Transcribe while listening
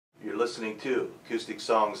listening to Acoustic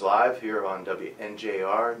Songs Live here on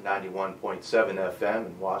WNJR 91.7 FM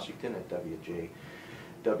in Washington at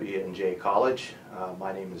WNJ College.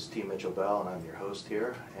 My name is T. Mitchell Bell and I'm your host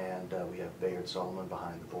here, and we have Bayard Solomon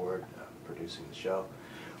behind the board producing the show.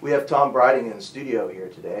 We have Tom Breiding in the studio here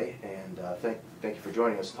today, and thank you for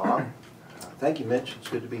joining us, Tom. Thank you, Mitch. It's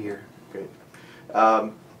good to be here. Great.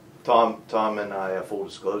 Tom and I, full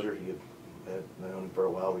disclosure, I've known him for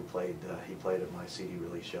a while. He played at my CD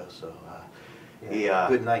release show, so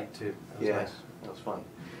good night too. That was nice. That was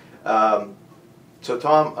fun. So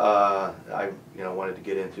Tom, I wanted to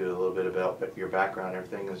get into a little bit about your background and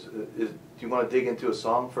everything. Do you want to dig into a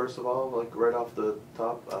song first of all, like right off the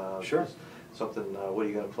top? Sure. Something. What are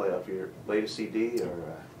you going to play off your latest CD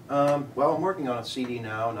or? Well, I'm working on a CD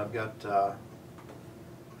now, and I've got. I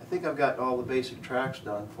think I've got all the basic tracks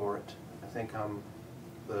done for it. I think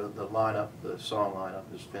the lineup, the song lineup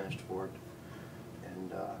is finished for it,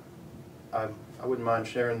 and I wouldn't mind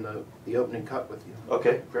sharing the opening cut with you.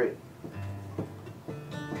 Okay, great.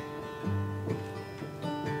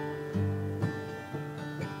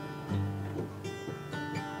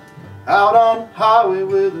 Out on the highway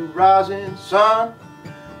with the rising sun,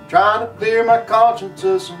 trying to clear my conscience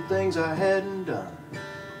of some things I hadn't done,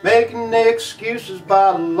 making excuses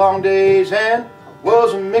by the long day's end. I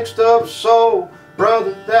was a mixed up soul,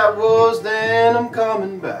 brother, that was then. I'm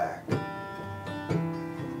coming back.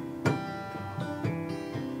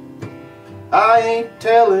 I ain't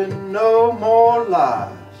telling no more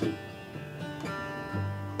lies.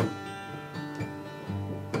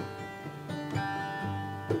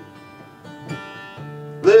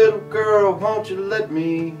 Little girl, won't you let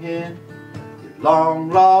me in? Your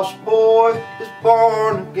long lost boy is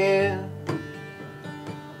born again.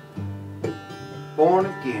 Born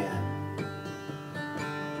again.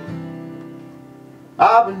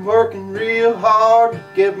 I've been working real hard to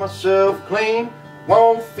get myself clean.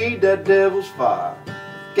 Won't feed that devil's fire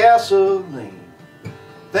gasoline.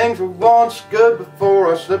 Things were once good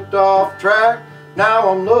before I slipped off track. Now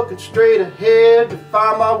I'm looking straight ahead to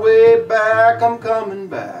find my way back. I'm coming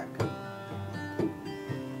back.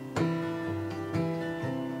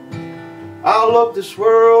 I'll look this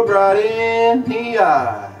world right in the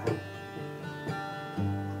eye.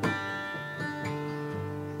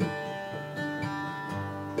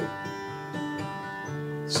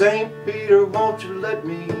 St. Peter, won't you let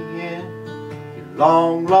me in? Your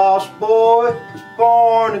long lost boy is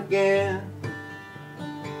born again.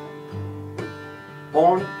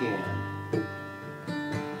 Born again.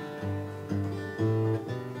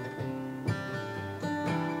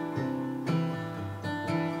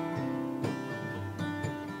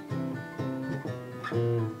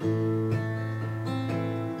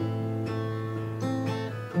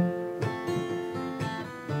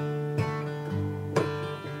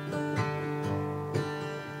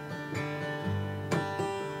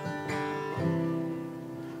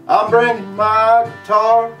 I'm bringing my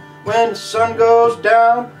guitar when the sun goes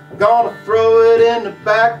down. I'm gonna throw it in the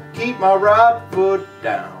back, keep my right foot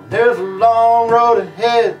down. There's a long road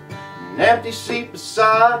ahead, an empty seat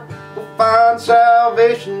beside. We'll find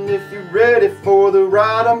salvation if you're ready for the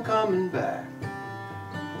ride. I'm coming back.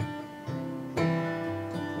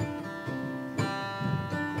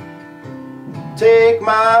 Take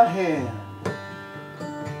my hand.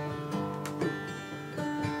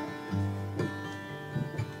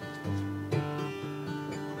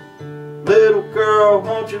 Little girl,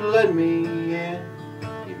 won't you let me in?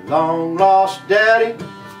 Your long lost daddy is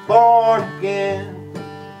born again.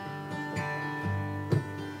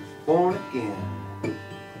 Born again.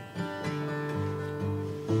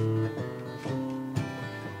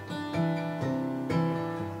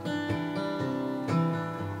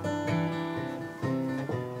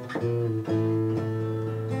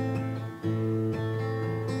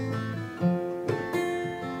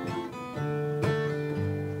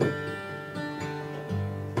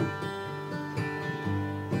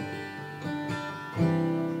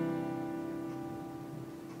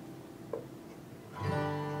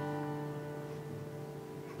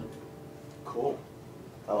 Cool.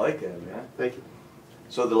 I like that, man. Thank you.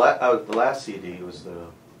 So the last CD was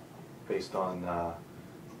based on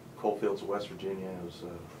coalfields of West Virginia. It was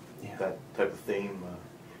that type of theme.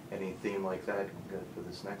 Any theme like that for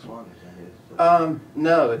this next one?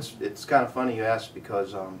 No, it's kind of funny you asked,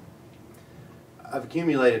 because I've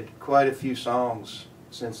accumulated quite a few songs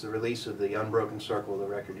since the release of the Unbroken Circle, the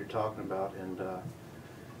record you're talking about, and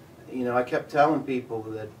I kept telling people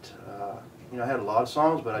that I had a lot of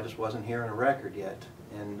songs, but I just wasn't hearing a record yet.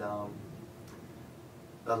 And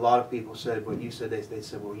a lot of people said what you said. They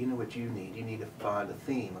said, well, you know what you need? You need to find a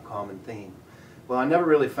theme, a common theme. Well, I never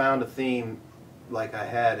really found a theme like I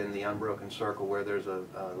had in the Unbroken Circle, where there's a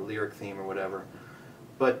lyric theme or whatever.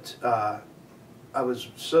 But I was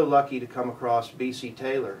so lucky to come across B.C.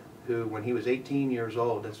 Taylor, who, when he was 18 years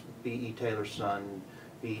old, that's B.E. Taylor's son.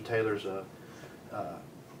 B.E. Taylor's a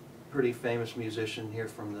pretty famous musician here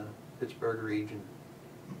from the Pittsburgh region.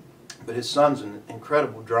 But his son's an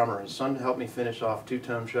incredible drummer. His son helped me finish off Two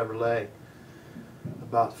Tone Chevrolet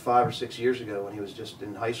about 5 or 6 years ago when he was just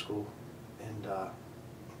in high school. And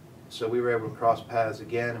so we were able to cross paths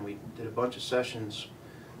again, and we did a bunch of sessions,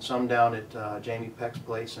 some down at Jamie Peck's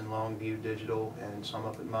place in Longview Digital and some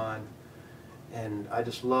up at mine. And I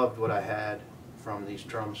just loved what I had from these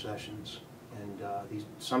drum sessions. And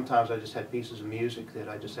sometimes I just had pieces of music that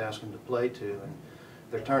I just asked them to play to, and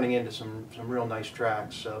they're turning into some real nice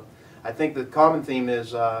tracks. So I think the common theme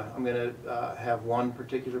is I'm going to have one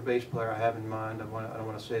particular bass player I have in mind. I don't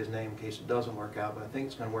want to say his name in case it doesn't work out, but I think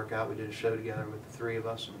it's going to work out. We did a show together with the three of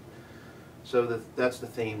us, and so that's the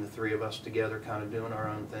theme, the three of us together kind of doing our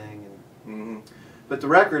own thing. And but the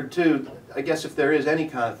record too, I guess if there is any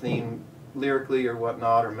kind of theme, lyrically or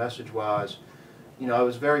whatnot, or message-wise, you know, I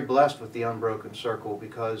was very blessed with the Unbroken Circle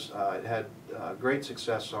because it had great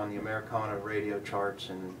success on the Americana radio charts,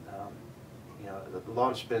 and you know, a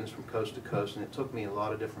lot of spins from coast to coast, and it took me a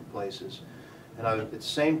lot of different places. And at the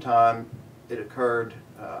same time, it occurred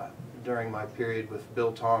during my period with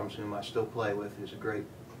Bill Toms, whom I still play with, who's a great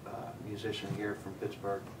musician here from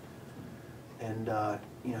Pittsburgh. And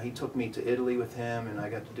you know, he took me to Italy with him, and I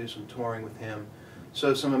got to do some touring with him.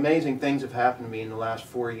 So some amazing things have happened to me in the last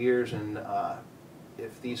 4 years, and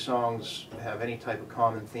if these songs have any type of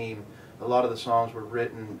common theme, a lot of the songs were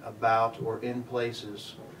written about or in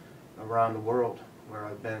places around the world where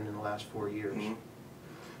I've been in the last 4 years.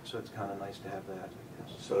 So it's kind of nice to have that, I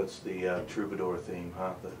guess. So it's the troubadour theme,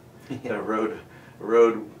 huh? The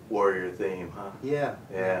road warrior theme, huh? Yeah.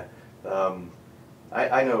 Yeah.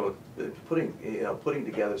 I know that putting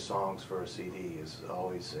together songs for a CD is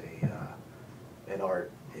always an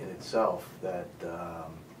art in itself. That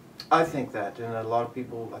I think that, and a lot of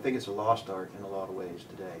people, I think it's a lost art in a lot of ways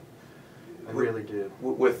today. I really do.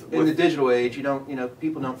 In the digital age,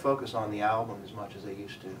 people don't focus on the album as much as they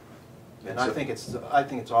used to, and I think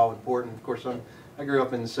it's all important. Of course, I grew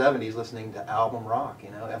up in the '70s listening to album rock,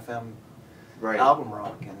 FM album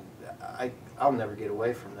rock, and I'll never get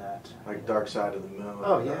away from that. Like Dark Side of the Moon.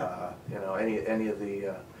 Oh yeah. Any of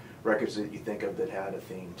the records that you think of that had a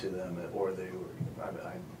theme to them, or they were,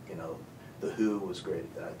 The Who was great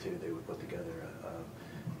at that too. They would put together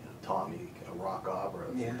Tommy, a rock opera,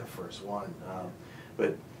 I think the first one.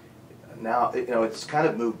 But now, it's kind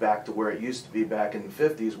of moved back to where it used to be back in the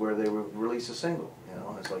 '50s, where they would release a single.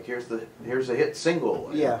 It's like here's a hit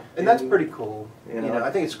single. And that's pretty cool.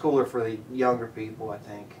 I think it's cooler for the younger people. I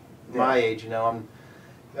think my age. I'm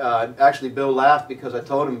actually Bill laughed because I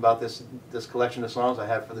told him about this collection of songs I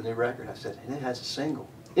have for the new record. I said, and it has a single.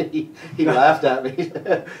 he laughed at me,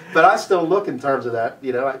 but I still look in terms of that.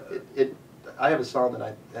 I have a song that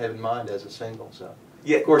I have in mind as a single. So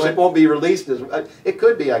of course it won't be released as it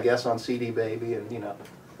could be, I guess, on CD Baby, and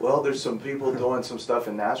Well, there's some people doing some stuff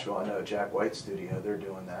in Nashville. I know Jack White's studio. They're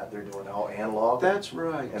doing that. They're doing all analog. That's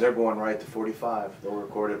right. And they're going right to 45. They'll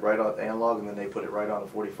record it right on analog, and then they put it right on the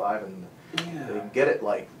 45, and they can get it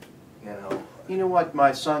like, You know what,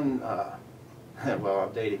 my son. Well,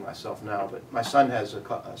 I'm dating myself now, but my son has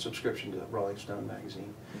a subscription to Rolling Stone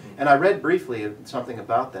magazine. And I read briefly something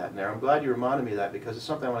about that in there. I'm glad you reminded me of that because it's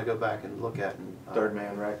something I want to go back and look at. And, Third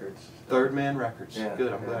Man Records. Third Man Records. Yeah,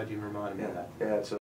 Good, I'm glad you reminded me of that. Yeah, it's